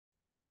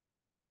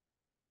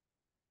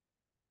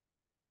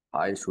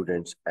Hi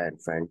students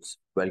and friends,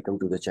 welcome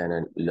to the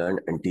channel Learn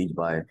and Teach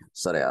by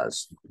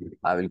Ayaz.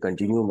 I will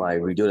continue my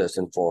video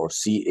lesson for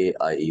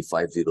CAIE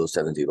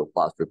 5070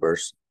 past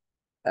papers,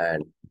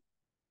 and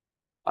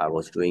I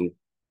was doing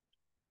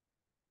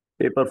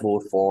paper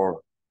 4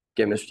 for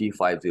chemistry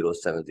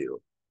 5070.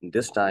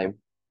 This time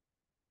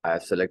I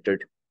have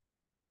selected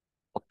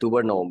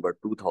October-November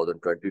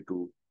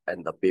 2022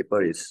 and the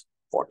paper is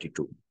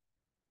 42.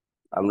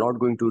 I'm not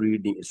going to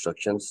read the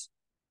instructions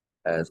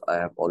as I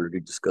have already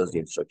discussed the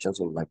instructions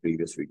in my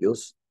previous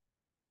videos.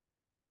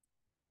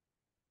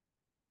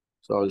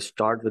 So I'll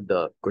start with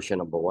the question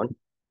number 1.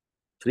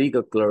 Three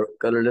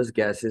colorless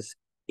gases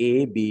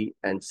A, B,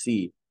 and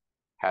C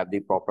have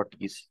the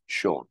properties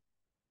shown.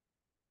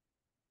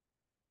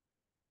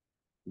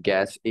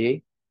 Gas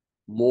A,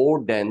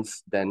 more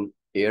dense than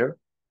air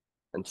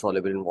and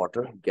soluble in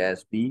water.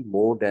 Gas B,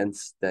 more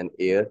dense than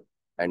air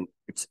and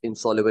it's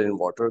insoluble in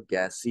water.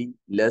 Gas C,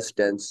 less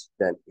dense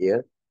than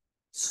air,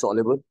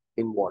 soluble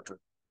in water.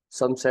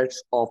 Some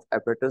sets of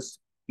apparatus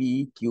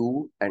P,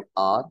 Q, and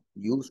R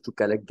used to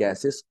collect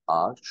gases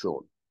are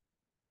shown.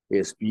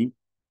 Here's P,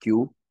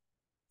 Q,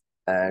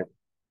 and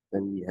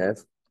then we have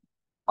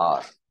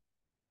R.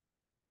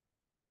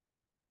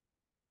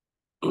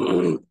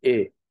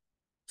 A.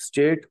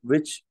 State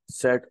which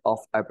set of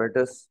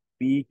apparatus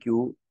P,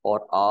 Q,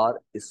 or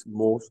R is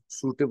most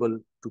suitable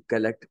to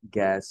collect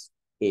gas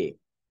A.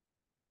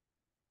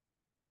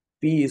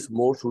 P is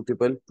more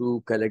suitable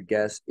to collect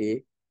gas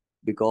A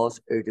because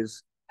it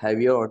is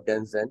heavier or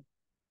dense than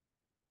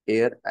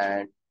air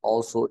and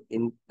also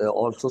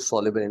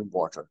soluble in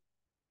water.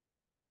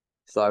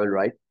 So I will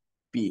write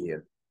P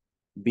here.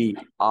 B.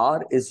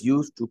 R is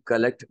used to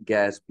collect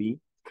gas B.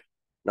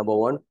 Number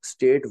 1,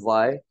 state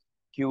why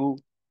Q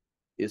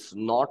is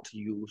not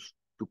used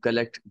to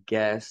collect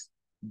gas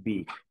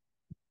B.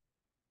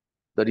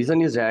 The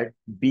reason is that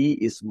B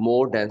is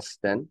more dense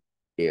than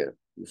air.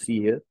 You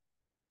see here,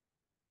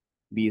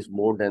 B is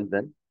more dense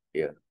than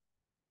air.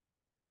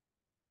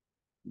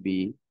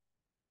 B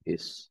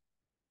is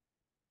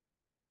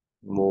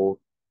more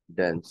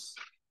dense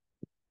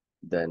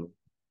than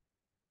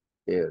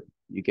air.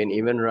 You can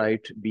even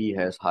write B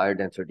has higher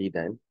density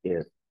than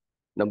air.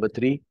 Number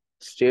 3,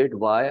 state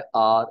why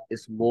R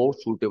is more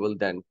suitable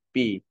than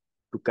P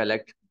to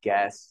collect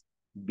gas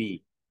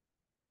B.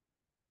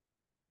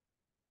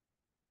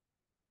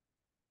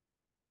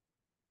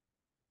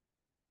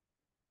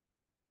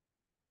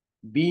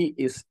 B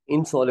is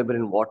insoluble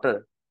in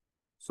water,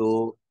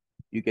 so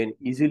you can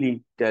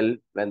easily tell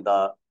when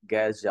the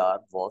gas jar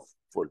was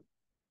full.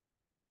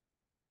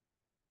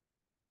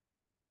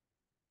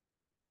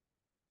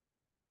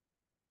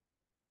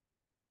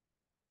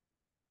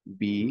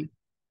 B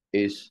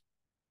is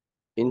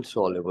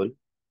insoluble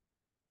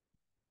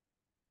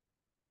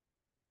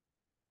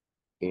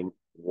in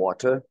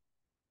water,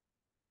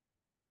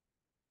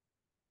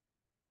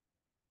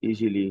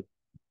 easily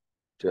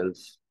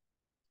tells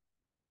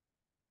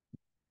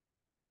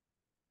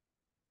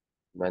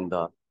when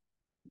the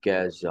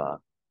gas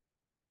jar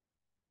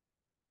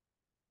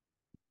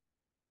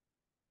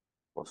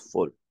was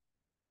full.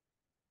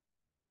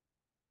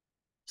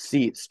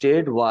 C.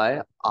 State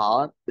why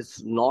R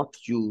is not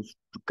used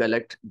to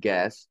collect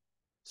gas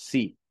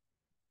C.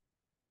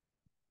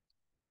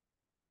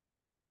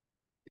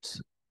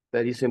 It's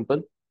very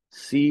simple.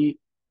 C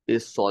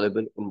is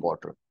soluble in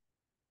water.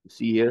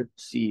 See here,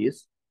 C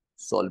is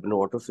soluble in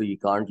water, so you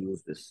can't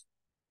use this.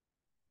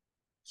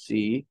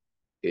 C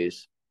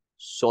is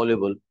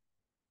soluble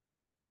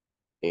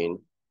in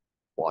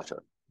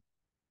water.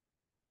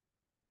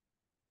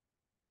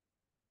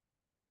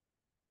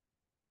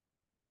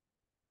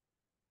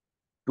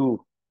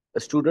 Two, a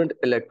student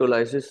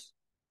electrolyzes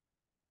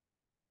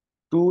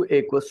two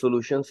aqueous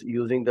solutions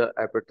using the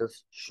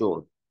apparatus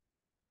shown.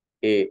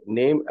 A.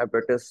 Name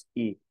apparatus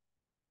E.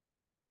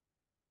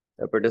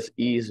 Apparatus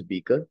E is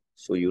beaker,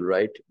 so you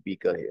write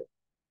beaker here.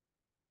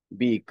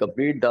 B.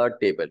 Complete the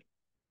table.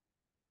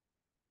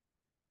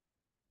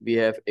 We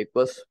have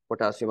aqueous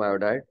potassium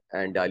iodide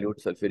and dilute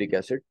sulfuric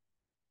acid.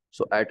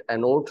 So at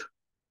anode,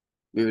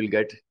 we will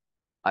get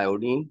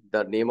iodine.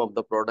 The name of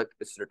the product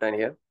is written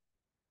here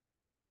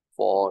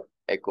for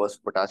aqueous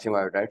potassium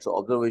iodide. So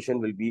observation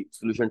will be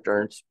solution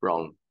turns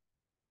brown.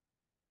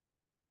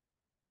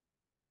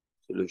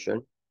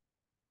 Solution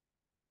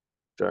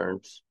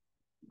turns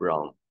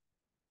brown.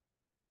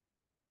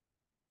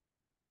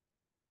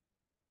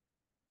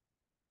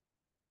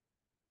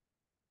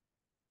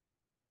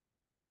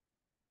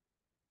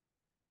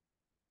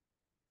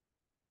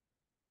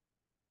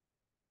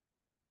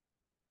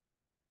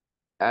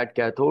 At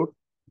cathode,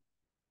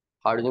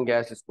 hydrogen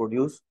gas is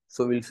produced.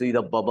 So we'll see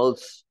the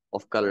bubbles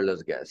of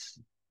colorless gas.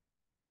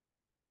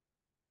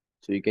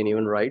 So you can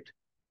even write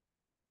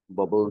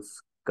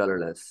bubbles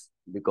colorless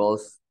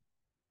because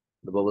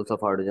the bubbles of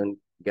hydrogen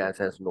gas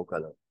has no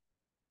color.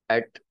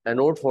 At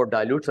anode for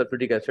dilute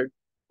sulfuric acid,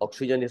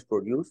 oxygen is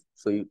produced.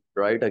 So you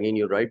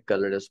write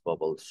colorless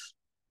bubbles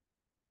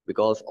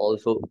because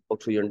also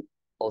oxygen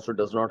also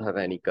does not have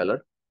any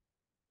color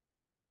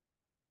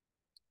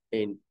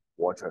in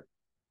water.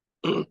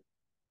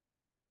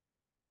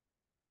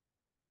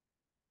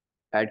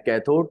 At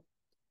cathode,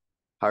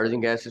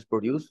 hydrogen gas is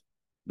produced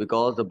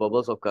because the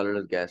bubbles of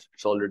colorless gas,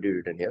 it's already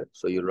written here.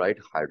 So you write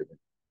hydrogen.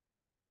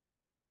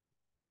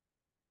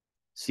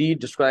 C,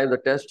 describe the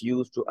test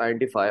used to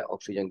identify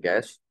oxygen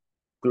gas,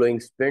 glowing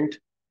splint,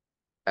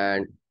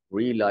 and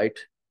relight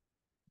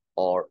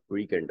or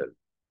rekindle.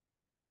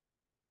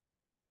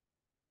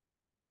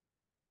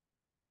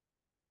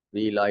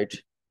 Relight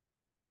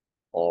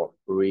or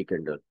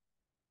rekindle.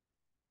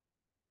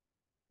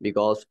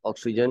 Because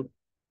oxygen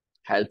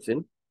helps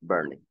in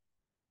burning.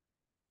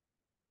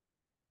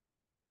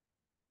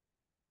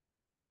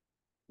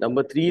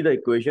 Number three, the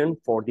equation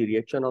for the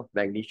reaction of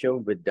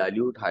magnesium with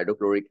dilute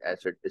hydrochloric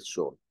acid is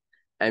shown.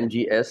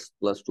 MgS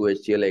plus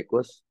 2HCl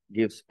aqueous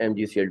gives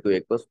MgCl2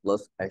 aqueous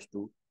plus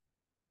H2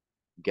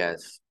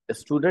 gas. A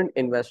student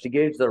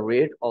investigates the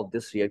rate of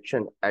this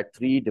reaction at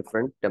three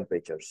different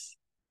temperatures.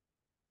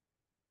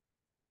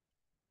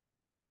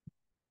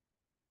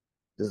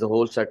 This is the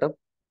whole setup.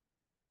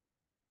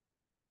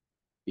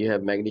 You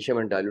have magnesium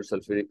and dilute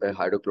sulfuric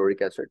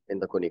hydrochloric acid in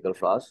the conical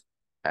flask,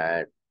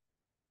 and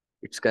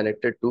it's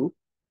connected to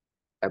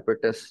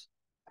apparatus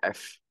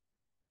F.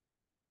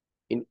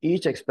 In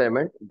each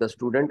experiment, the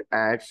student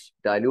adds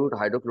dilute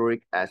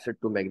hydrochloric acid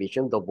to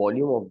magnesium. The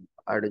volume of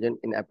hydrogen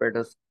in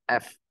apparatus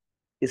F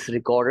is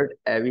recorded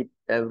every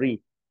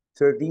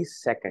 30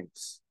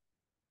 seconds.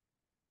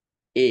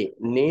 A,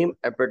 name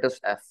apparatus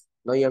F.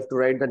 Now you have to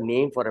write the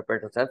name for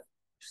apparatus F.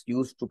 It's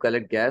used to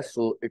collect gas,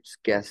 so it's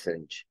gas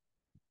syringe.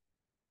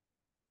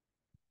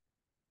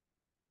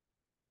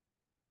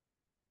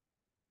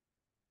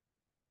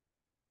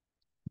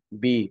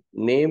 B,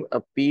 name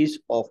a piece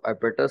of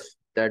apparatus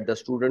that the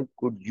student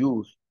could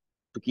use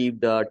to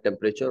keep the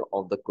temperature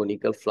of the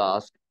conical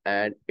flask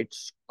and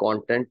its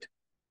content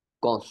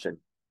constant.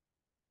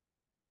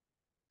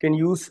 Can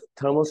use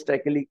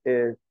thermostatically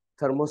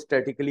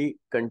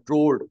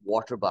controlled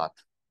water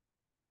bath.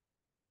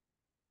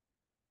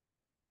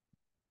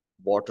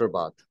 Water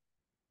bath.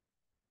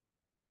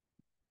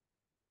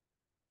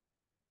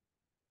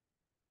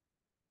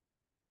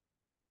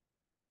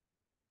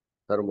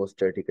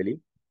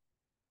 Thermostatically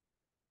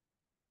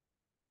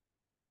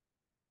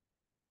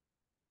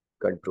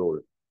controlled.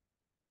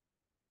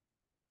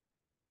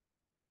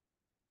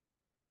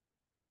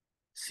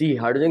 C,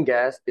 hydrogen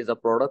gas is a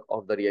product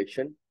of the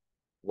reaction.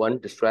 1,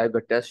 describe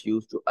the test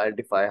used to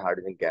identify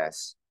hydrogen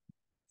gas.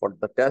 For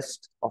the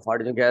test of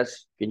hydrogen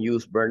gas, you can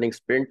use burning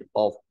splint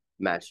of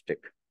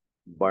matchstick.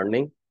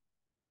 Burning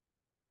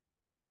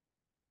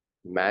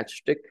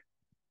matchstick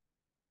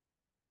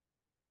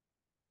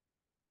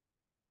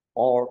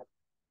or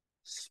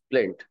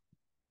splint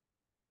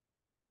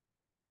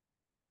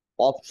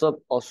pops up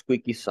a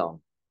squeaky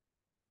sound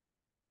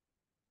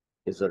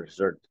is a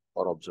result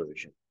or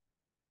observation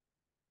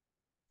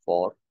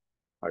for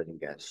hydrogen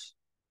gas.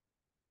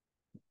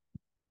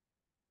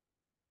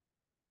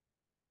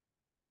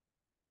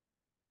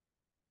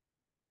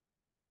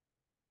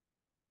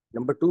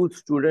 Number 2,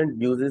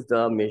 student uses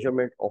the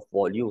measurement of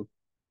volume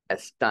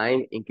as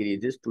time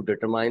increases to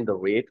determine the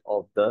rate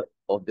of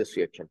this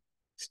reaction.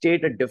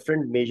 State a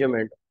different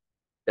measurement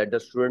that the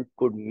student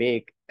could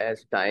make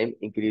as time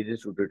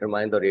increases to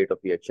determine the rate of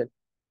reaction.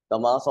 The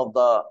mass of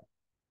the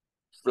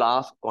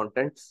flask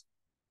contents,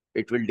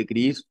 it will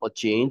decrease or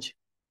change.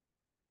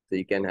 So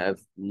you can have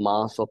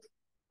mass of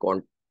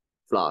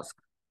flask.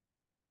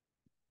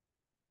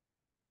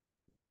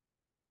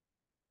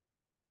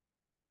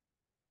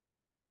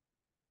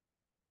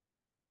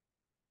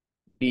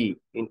 B,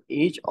 in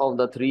each of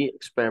the three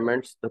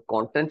experiments, the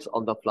contents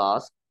of the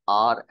flask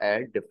are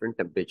at different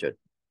temperature.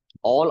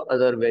 All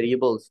other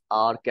variables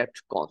are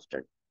kept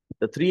constant.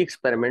 The three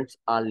experiments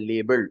are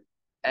labeled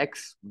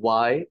X,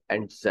 Y,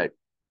 and Z.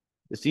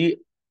 You see,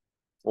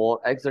 for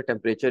X, the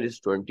temperature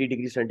is 20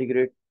 degrees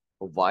centigrade.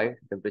 For Y,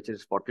 temperature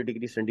is 40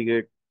 degrees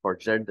centigrade. For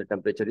Z, the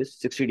temperature is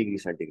 60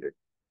 degrees centigrade.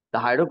 The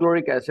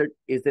hydrochloric acid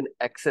is in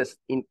excess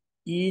in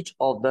each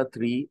of the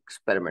three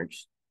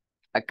experiments.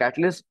 A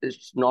catalyst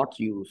is not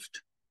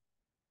used.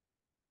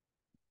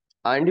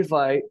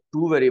 Identify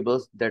two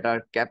variables that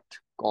are kept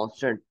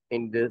constant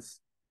in this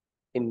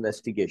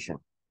investigation.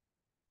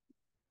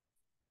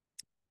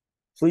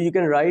 So you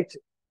can write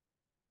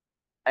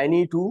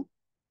any two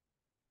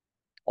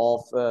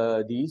of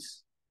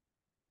these.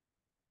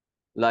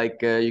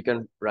 Like you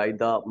can write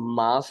the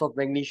mass of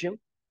magnesium,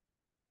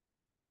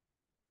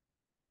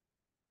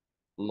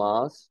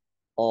 mass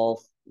of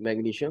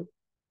magnesium,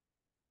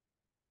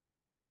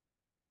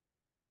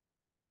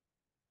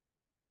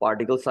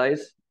 particle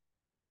size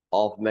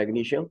of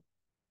magnesium,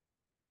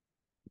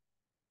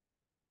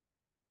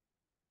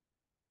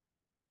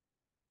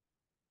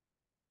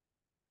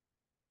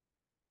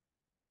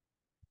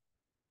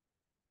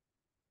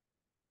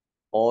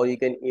 or you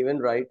can even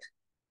write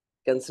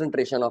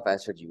concentration of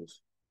acid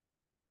used.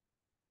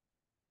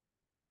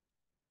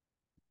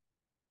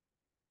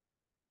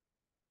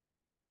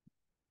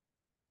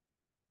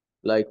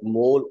 Like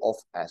mole of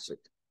acid.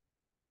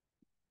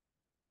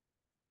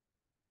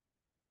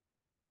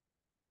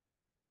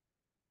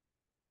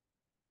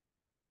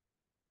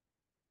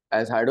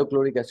 As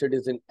hydrochloric acid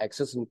is in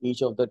excess in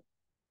each of the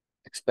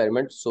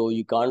experiments, so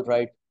you can't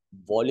write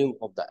volume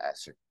of the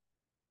acid.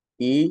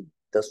 E,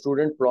 the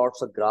student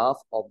plots a graph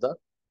of the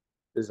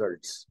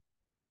results.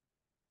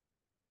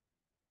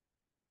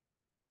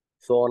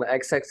 So on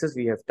x-axis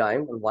we have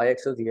time, on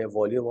y-axis we have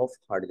volume of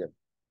hydrogen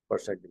per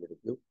centimeter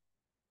cube.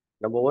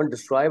 Number one,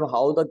 describe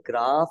how the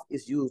graph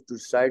is used to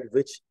decide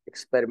which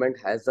experiment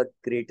has the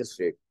greatest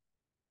rate.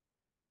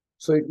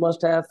 So it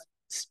must have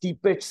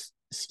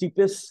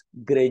steepest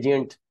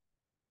gradient,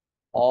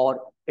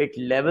 or it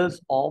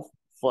levels off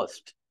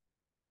first.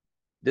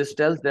 This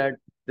tells that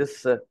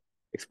this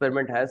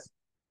experiment has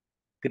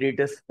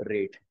greatest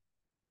rate.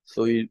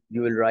 So you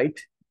will write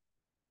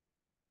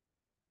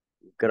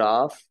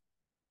graph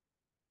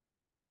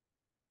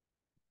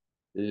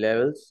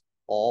levels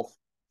of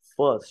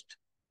first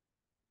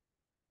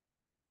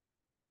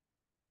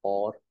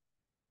or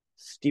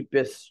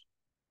steepest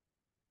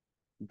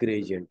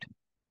gradient.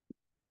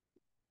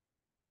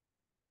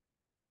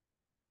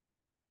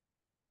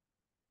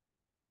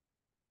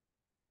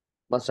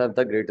 Must have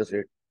the greatest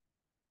rate.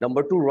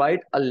 Number two, write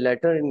a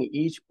letter in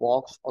each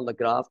box on the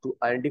graph to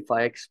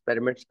identify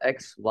experiments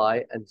X,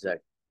 Y, and Z.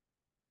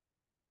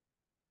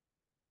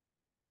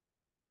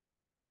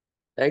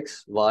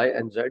 X, Y,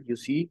 and Z. You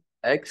see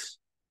X,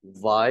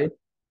 Y,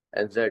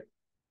 and Z.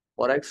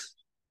 For X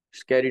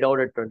is carried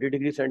out at 20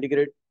 degrees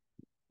centigrade,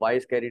 Y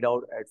is carried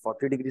out at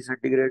 40 degrees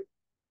centigrade,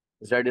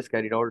 Z is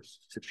carried out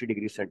 60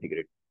 degrees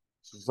centigrade.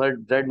 So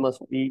Z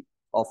must be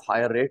of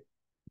higher rate.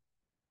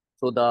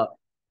 So the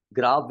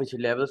graph which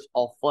levels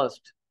off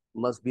first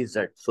must be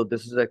Z. So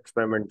this is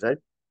experiment Z.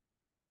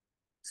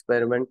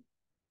 Experiment.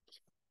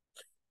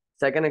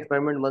 Second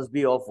experiment must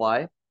be of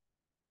Y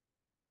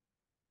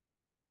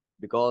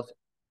because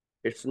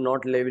it's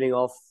not leveling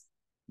off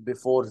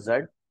before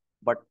Z,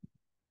 but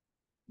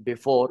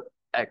before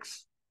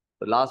X.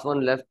 The last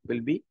one left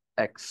will be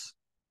X.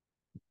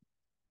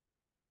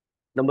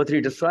 Number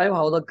three, describe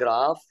how the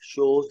graph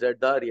shows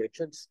that the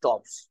reaction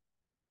stops.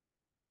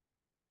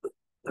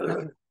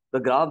 The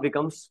graph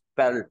becomes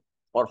parallel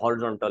or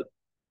horizontal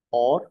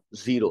or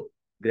zero.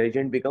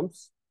 Gradient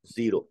becomes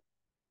zero.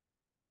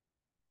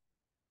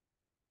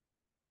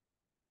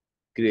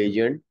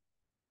 Gradient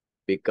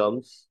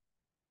becomes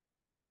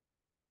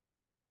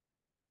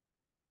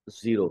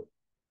zero.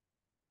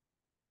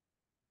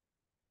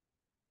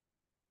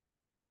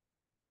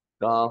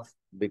 Graph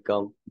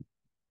become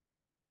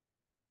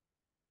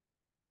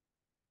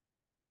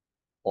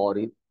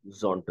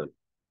horizontal.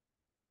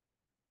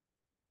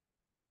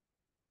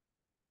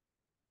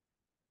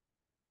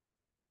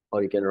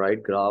 Or you can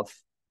write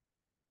graph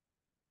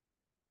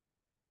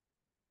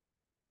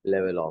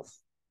level off.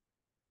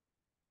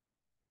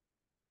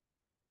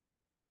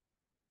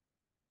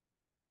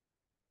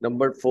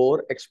 Number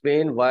four,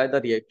 explain why the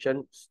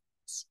reaction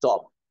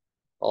stopped.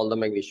 All the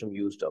magnesium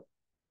used up.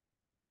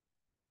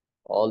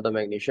 All the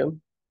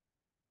magnesium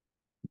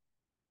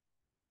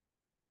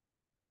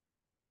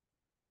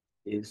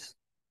is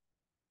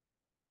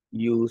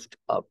used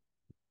up.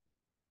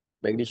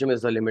 Magnesium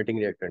is the limiting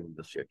reactant in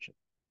this reaction.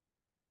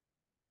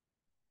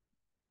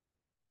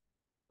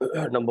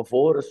 Number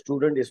four, a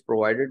student is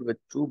provided with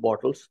two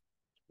bottles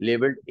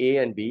labeled A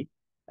and B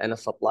and a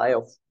supply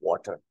of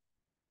water.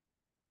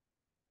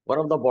 One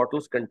of the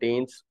bottles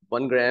contains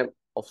 1 gram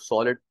of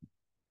solid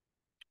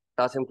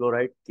potassium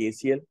chloride,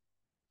 KCl.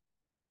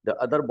 The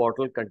other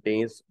bottle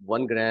contains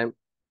 1 gram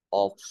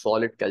of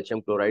solid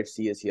calcium chloride,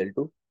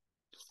 CaCl2.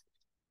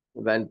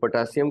 When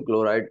potassium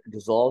chloride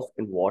dissolves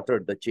in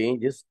water, the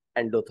change is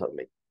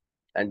endothermic.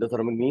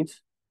 Endothermic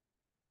means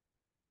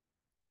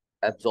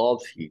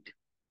absorbs heat.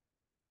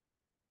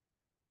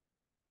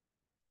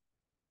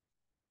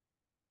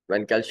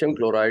 When calcium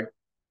chloride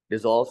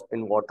dissolves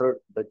in water,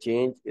 the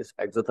change is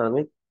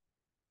exothermic.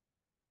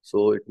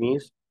 So it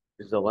means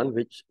it's the one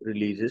which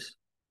releases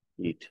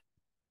heat.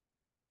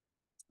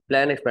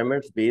 Plan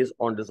experiments based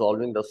on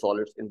dissolving the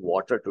solids in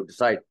water to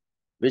decide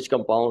which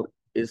compound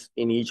is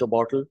in each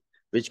bottle,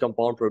 which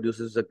compound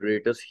produces the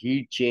greatest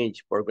heat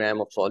change per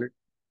gram of solid.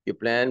 Your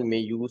plan may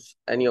use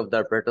any of the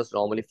apparatus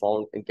normally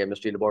found in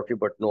chemistry laboratory,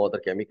 but no other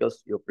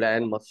chemicals. Your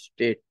plan must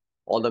state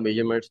all the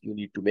measurements you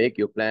need to make.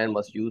 Your plan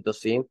must use the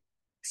same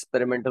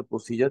experimental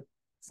procedure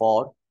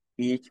for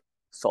each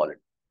solid.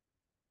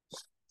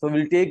 So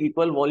we'll take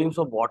equal volumes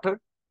of water.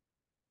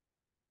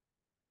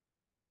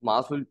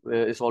 Mass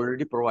is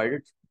already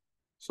provided.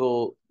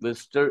 So we'll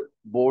stir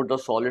both the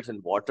solids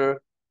in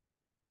water,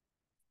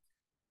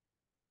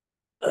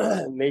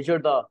 measure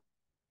the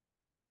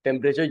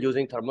temperature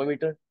using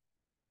thermometer.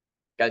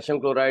 Calcium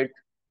chloride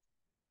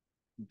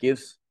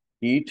gives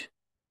heat,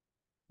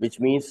 which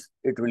means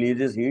it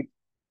releases heat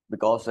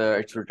because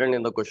it's written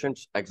in the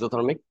questions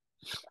exothermic.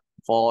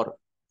 For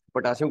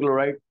potassium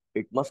chloride,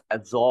 it must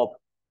absorb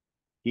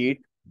heat,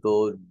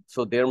 though,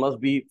 so there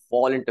must be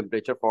fall in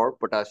temperature for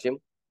potassium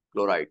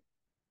chloride,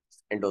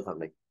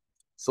 endothermic.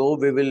 So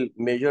we will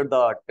measure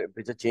the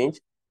temperature change.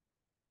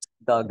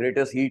 The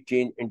greatest heat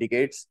change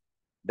indicates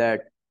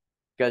that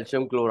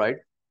calcium chloride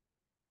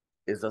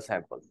is the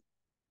sample.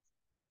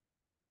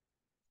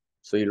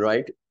 So you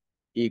write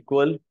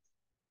equal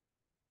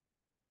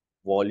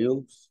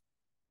volumes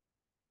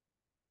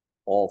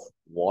of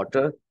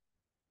water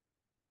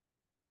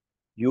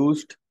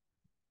used,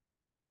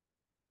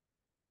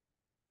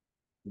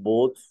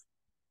 both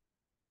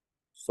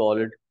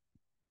solid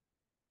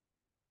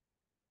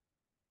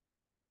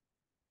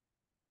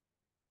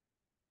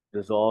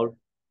dissolved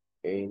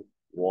in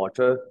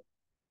water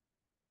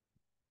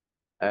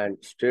and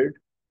stirred.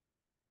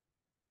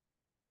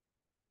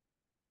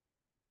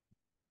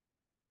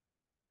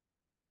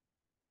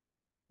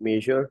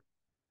 Measure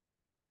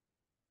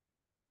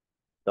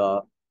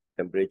the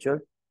temperature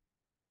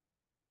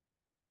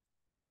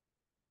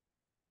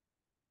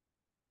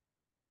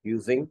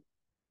using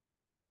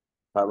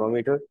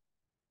thermometer.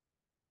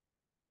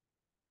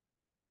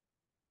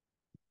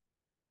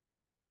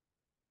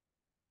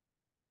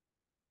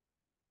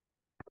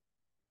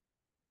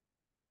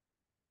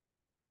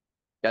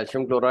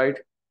 Calcium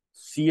chloride,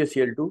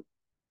 CaCl2,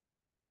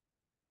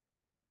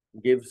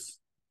 gives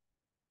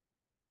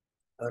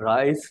a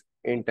rise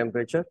in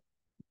temperature,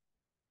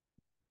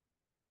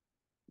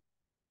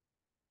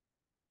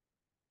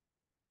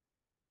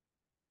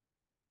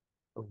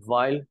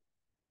 while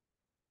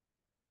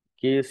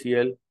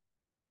KCl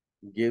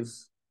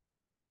gives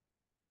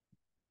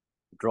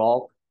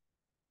drop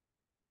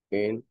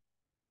in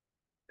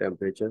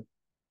temperature.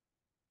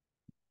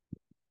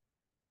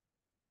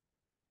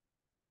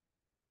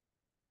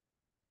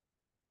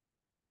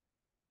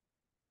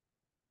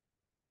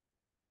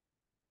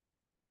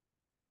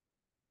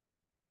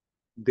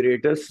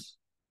 Greatest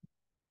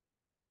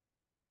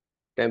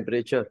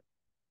temperature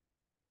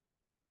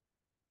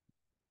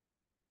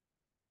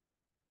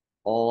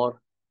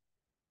or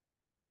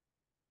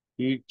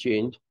heat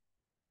change,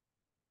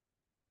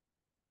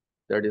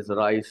 that is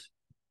rise,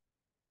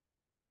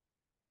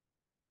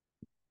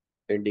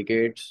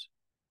 indicates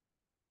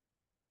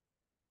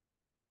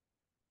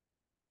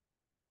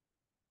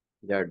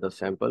that the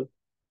sample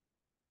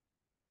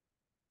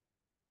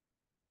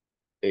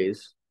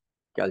is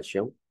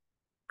calcium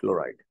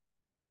chloride.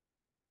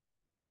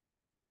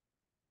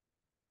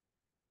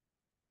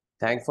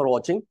 Thanks for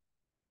watching.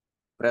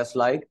 Press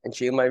like and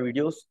share my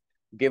videos.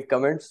 Give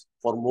comments.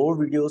 For more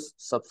videos,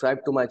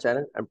 subscribe to my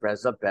channel and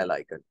press the bell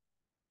icon.